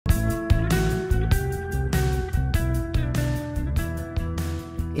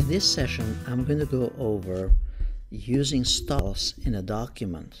In this session, I'm going to go over using styles in a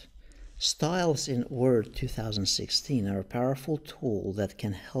document. Styles in Word 2016 are a powerful tool that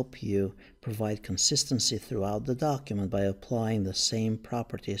can help you provide consistency throughout the document by applying the same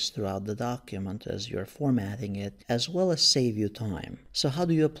properties throughout the document as you're formatting it, as well as save you time. So how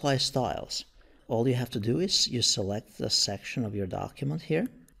do you apply styles? All you have to do is you select the section of your document here,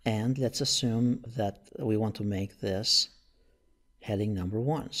 and let's assume that we want to make this heading number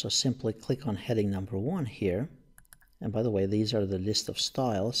 1. So simply click on heading number 1 here. And by the way, these are the list of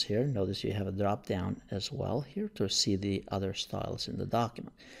styles here. Notice you have a drop down as well here to see the other styles in the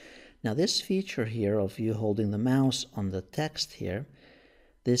document. Now this feature here of you holding the mouse on the text here,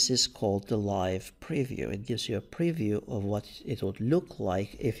 this is called the live preview. It gives you a preview of what it would look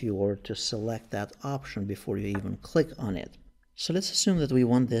like if you were to select that option before you even click on it. So let's assume that we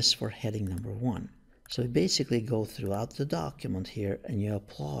want this for heading number 1. So you basically go throughout the document here and you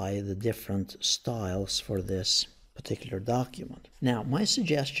apply the different styles for this particular document. Now my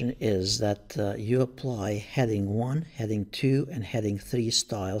suggestion is that you apply heading 1, heading 2, and heading 3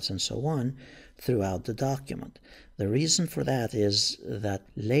 styles and so on throughout the document. The reason for that is that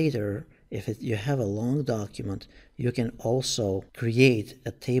later, if you have a long document, you can also create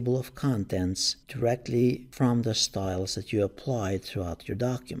a table of contents directly from the styles that you applied throughout your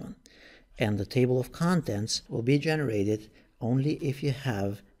document. And the table of contents will be generated only if you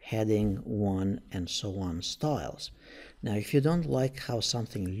have heading 1 and so on styles. Now, if you don't like how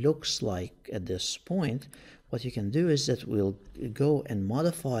something looks like at this point, what you can do is that we'll go and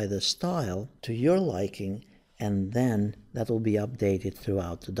modify the style to your liking, and then that will be updated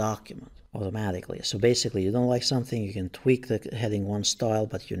throughout the document automatically. So basically, you don't like something, you can tweak the heading 1 style,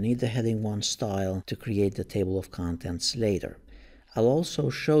 but you need the heading 1 style to create the table of contents later. I'll also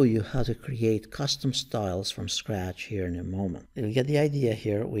show you how to create custom styles from scratch here in a moment. You get the idea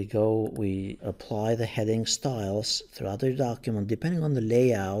here. We apply the heading styles throughout the document depending on the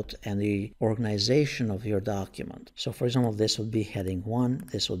layout and the organization of your document. So for example, this would be heading 1,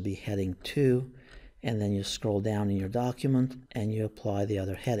 this would be heading 2, and then you scroll down in your document and you apply the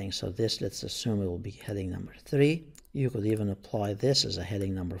other heading. So this, let's assume it will be heading number 3. You could even apply this as a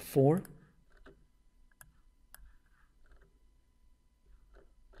heading number 4.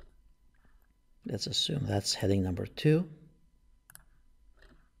 Let's assume that's heading number 2.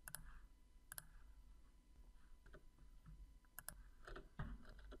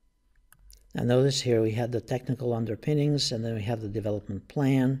 Now notice here we had the technical underpinnings, and then we have the development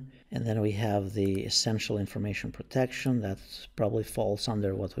plan, and then we have the essential information protection. That probably falls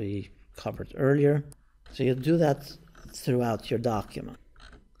under what we covered earlier. So you do that throughout your document.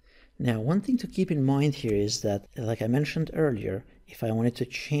 Now, one thing to keep in mind here is that, like I mentioned earlier, if I wanted to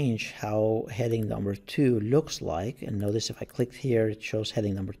change how heading number 2 looks like, and notice if I clicked here, it shows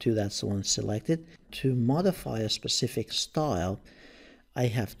heading number 2, that's the one selected. To modify a specific style, I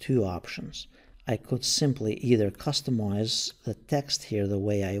have 2 options. I could simply either customize the text here the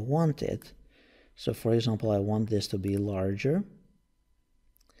way I want it. So for example, I want this to be larger,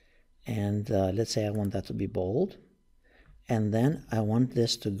 and let's say I want that to be bold. And then I want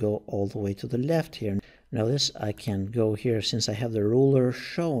this to go all the way to the left here. Notice I can go here since I have the ruler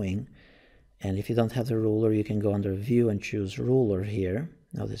showing, and if you don't have the ruler, you can go under View and choose Ruler here.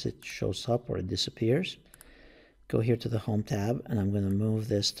 Notice it shows up or it disappears. Go here to the Home tab, and I'm going to move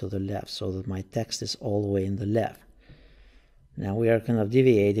this to the left so that my text is all the way in the left. Now we are kind of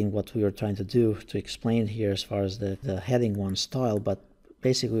deviating what we were trying to do to explain here as far as the heading 1 style, but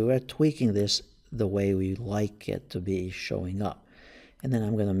basically we're tweaking this the way we like it to be showing up. And then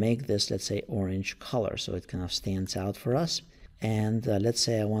I'm going to make this, let's say, orange color, so it kind of stands out for us. And let's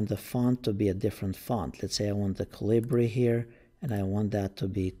say I want the font to be a different font. Let's say I want the Calibri here, and I want that to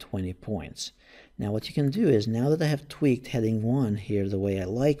be 20 points. Now what you can do is, now that I have tweaked heading 1 here the way I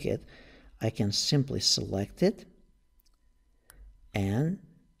like it, I can simply select it, and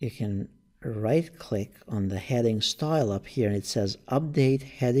you can right-click on the heading style up here, and it says Update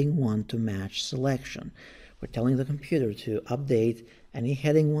Heading 1 to Match Selection. We're telling the computer to update any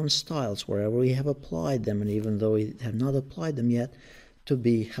heading 1 styles wherever we have applied them, and even though we have not applied them yet, to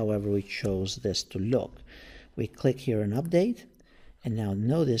be however we chose this to look. We click here and update, and now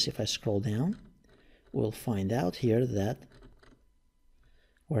notice if I scroll down, we'll find out here that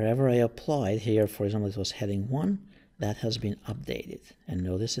wherever I applied here, for example, it was heading 1, that has been updated. And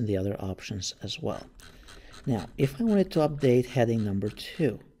notice in the other options as well. Now, if I wanted to update heading number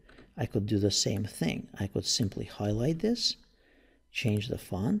 2, I could do the same thing. I could simply highlight this, change the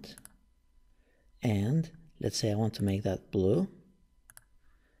font, and let's say I want to make that blue,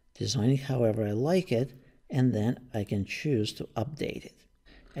 design it however I like it, and then I can choose to update it.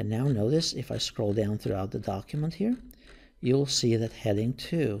 And now notice if I scroll down throughout the document here, you'll see that heading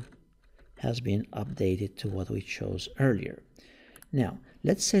 2 has been updated to what we chose earlier. Now,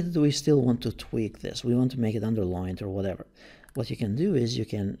 let's say that we still want to tweak this. We want to make it underlined or whatever. What you can do is you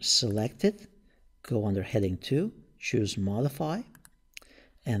can select it, go under heading 2, choose modify,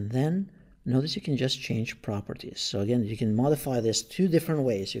 and then notice you can just change properties. So again, you can modify this two different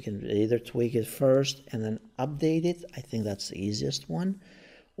ways. You can either tweak it first and then update it. I think that's the easiest one.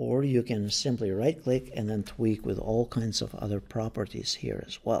 Or you can simply right click and then tweak with all kinds of other properties here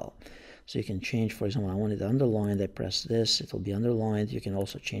as well. So you can change, for example, I want it underlined, I press this, it will be underlined. You can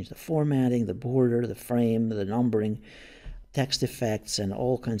also change the formatting, the border, the frame, the numbering, text effects, and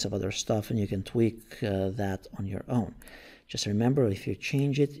all kinds of other stuff, and you can tweak that on your own. Just remember, if you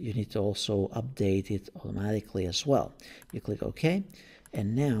change it, you need to also update it automatically as well. You click OK,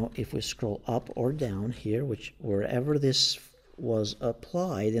 and now if we scroll up or down here, wherever this was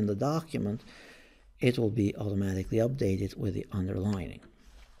applied in the document, it will be automatically updated with the underlining.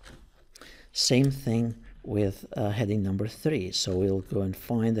 Same thing with heading number 3. So we'll go and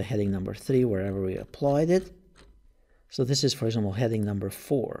find the heading number 3 wherever we applied it. So this is, for example, heading number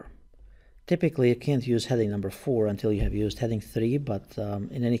 4. Typically, you can't use heading number 4 until you have used heading 3, but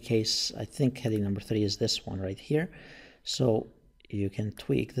in any case, I think heading number 3 is this one right here. So you can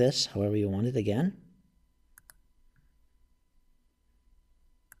tweak this however you want it again.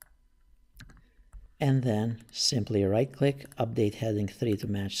 And then simply right-click, update heading 3 to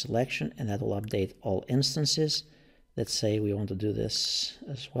match selection, and that will update all instances. Let's say we want to do this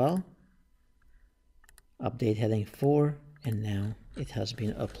as well. Update heading 4, and now it has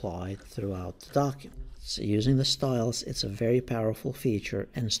been applied throughout the document. So using the styles, it's a very powerful feature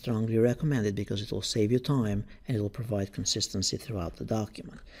and strongly recommended because it will save you time and it will provide consistency throughout the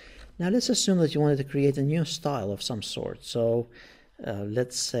document. Now let's assume that you wanted to create a new style of some sort. So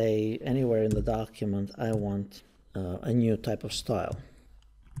let's say anywhere in the document I want a new type of style.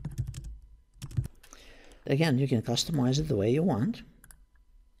 Again, you can customize it the way you want.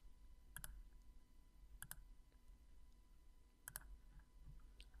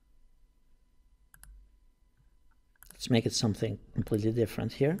 Let's make it something completely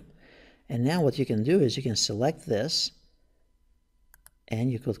different here. And now what you can do is you can select this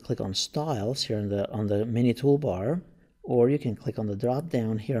and you could click on styles here on the mini toolbar, or you can click on the drop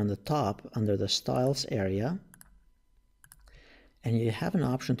down here on the top under the styles area, and you have an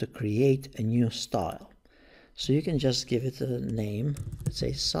option to create a new style. So you can just give it a name, let's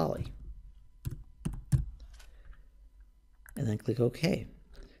say Sally, and then click OK.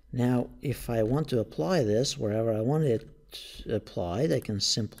 Now if I want to apply this wherever I want it applied, I can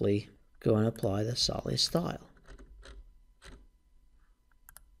simply go and apply the Sally style.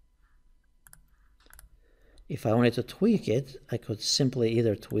 If I wanted to tweak it, I could simply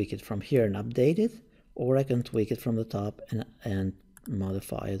either tweak it from here and update it, or I can tweak it from the top and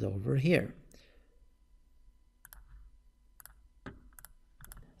modify it over here.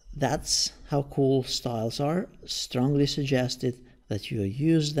 That's how cool styles are. Strongly suggested that you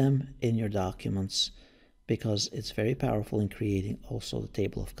use them in your documents because it's very powerful in creating also the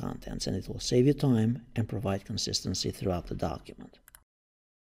table of contents, and it will save you time and provide consistency throughout the document.